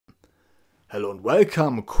Hello and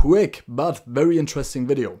welcome. Quick but very interesting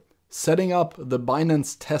video. Setting up the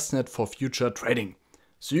Binance Testnet for future trading.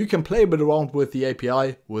 So you can play a bit around with the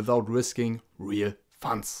API without risking real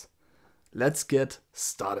funds. Let's get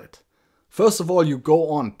started. First of all, you go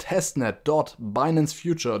on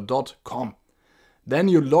testnet.binancefuture.com. Then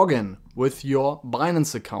you log in with your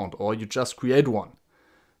Binance account, or you just create one.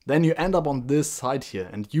 Then you end up on this site here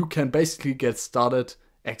and you can basically get started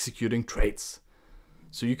executing trades.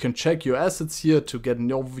 So you can check your assets here to get an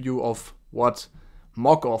overview of what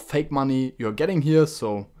mock or fake money you're getting here.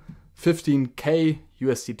 So 15k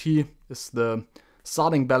USDT is the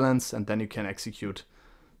starting balance, and then you can execute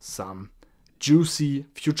some juicy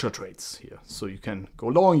future trades here. So you can go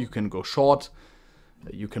long, you can go short,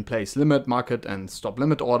 you can place limit, market and stop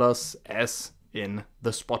limit orders as in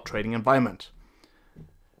the spot trading environment.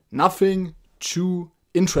 Nothing too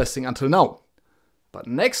interesting until now. But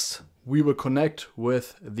next we will connect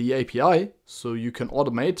with the API so you can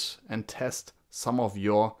automate and test some of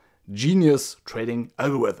your genius trading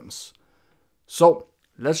algorithms. So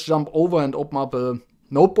let's jump over and open up a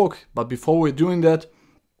notebook. But before we're doing that,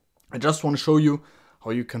 I just want to show you how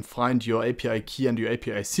you can find your API key and your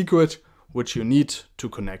API secret, which you need to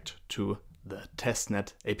connect to the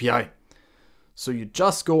Testnet API. So you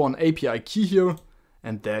just go on API key here,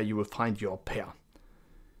 and there you will find your pair.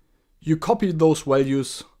 You copy those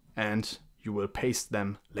values and you will paste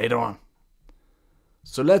them later on.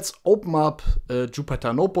 So let's open up a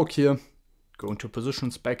Jupyter notebook here, go into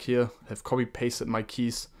positions back here, have copy pasted my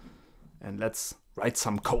keys, and let's write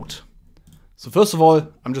some code. So first of all,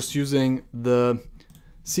 I'm just using the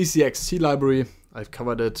CCXT library. I've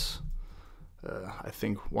covered it, I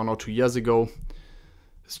think 1 or 2 years ago.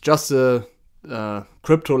 It's just a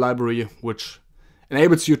crypto library which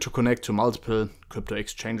enables you to connect to multiple crypto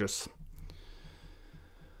exchanges.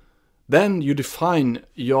 Then you define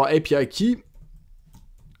your API key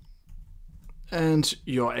and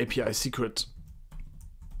your API secret.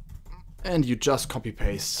 And you just copy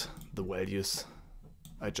paste the values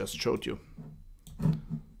I just showed you.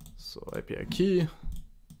 So API key,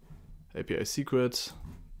 API secret,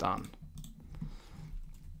 done.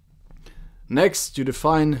 Next, you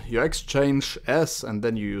define your exchange as, and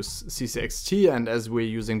then you use CCXT, and as we're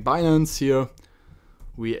using Binance here,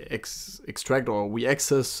 we extract or we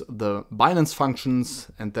access the Binance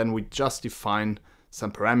functions, and then we just define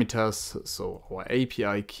some parameters. So our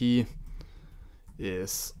API key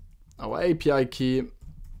is our API key.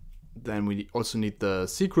 Then we also need the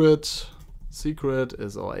secret. Secret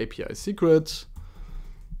is our API secret.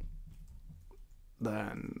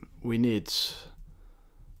 Then we need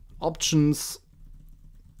options,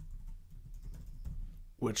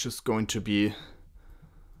 which is going to be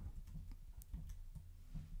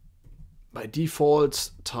by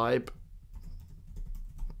default type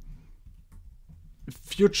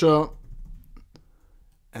future,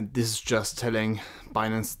 and this is just telling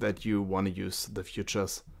Binance that you want to use the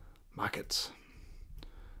futures market.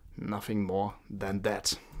 Nothing more than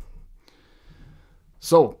that.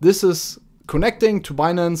 So this is connecting to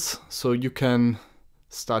Binance, so you can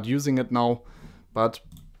start using it now. But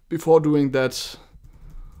before doing that,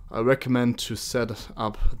 I recommend to set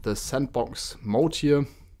up the sandbox mode here.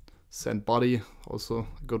 Sand body, also a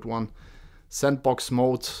good one. Sandbox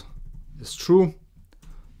mode is true,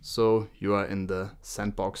 so you are in the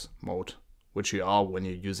sandbox mode, which you are when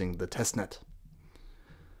you're using the testnet.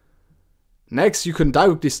 Next, you can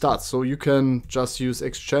directly start, so you can just use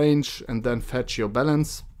exchange and then fetch your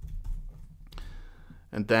balance,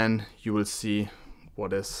 and then you will see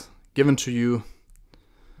what is given to you.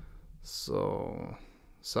 So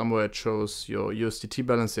somewhere it shows your USDT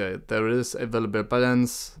balance. Yeah, there is available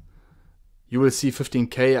balance. You will see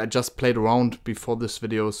 15k. I just played around before this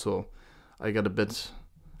video, so I got a bit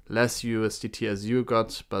less USDT as you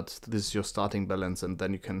got, but this is your starting balance, and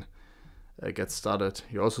then you can get started.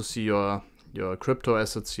 You also see your crypto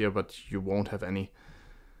assets here, but you won't have any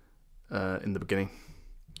in the beginning.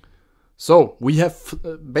 So we have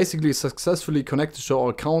basically successfully connected to our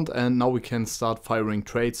account, and now we can start firing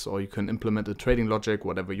trades, or you can implement a trading logic,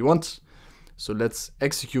 whatever you want. So let's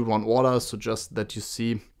execute one order, so just that you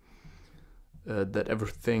see that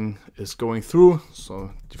everything is going through.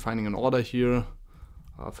 So defining an order here.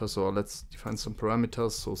 First of all, let's define some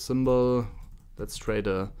parameters. So symbol, let's trade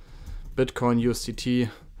a Bitcoin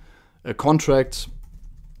USDT a contract.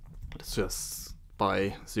 Let's just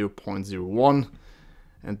buy 0.01,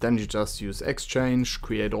 and then you just use exchange,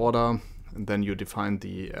 create order, and then you define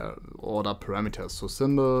the order parameters. So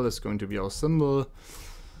symbol is going to be our symbol.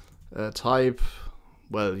 Type,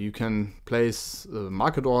 well, you can place a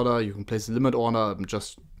market order, you can place a limit order. I'm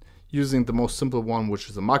just using the most simple one, which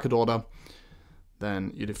is a market order.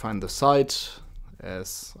 Then you define the site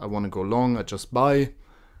as I want to go long, I just buy,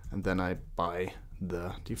 and then I buy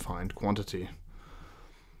the defined quantity.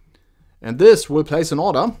 And this will place an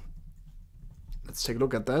order. Let's take a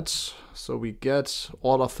look at that. So we get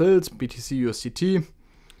order filled, BTC USDT.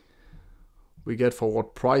 We get for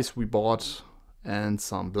what price we bought and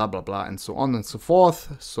some blah blah blah and so on and so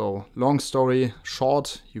forth. So long story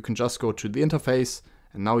short, you can just go to the interface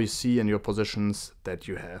and now you see in your positions that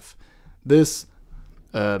you have this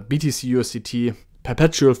BTC USDT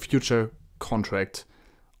perpetual future contract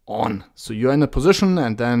on. So you're in a position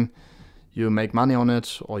and then you make money on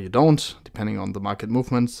it or you don't, depending on the market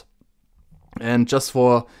movements. And just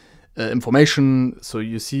for information, so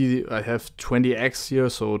you see I have 20x here,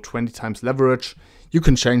 so 20 times leverage. You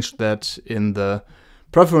can change that in the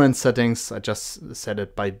preference settings. I just set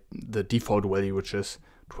it by the default value, which is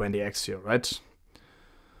 20x here, right?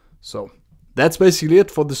 So that's basically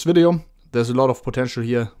it for this video. There's a lot of potential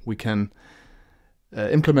here. We can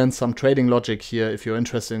implement some trading logic here. If you're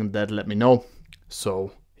interested in that, let me know.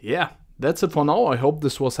 So yeah, that's it for now. I hope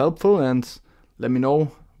this was helpful, and let me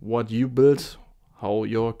know what you built, how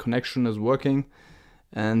your connection is working,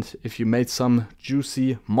 and if you made some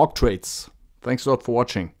juicy mock trades. Thanks a lot for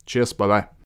watching. Cheers, bye bye.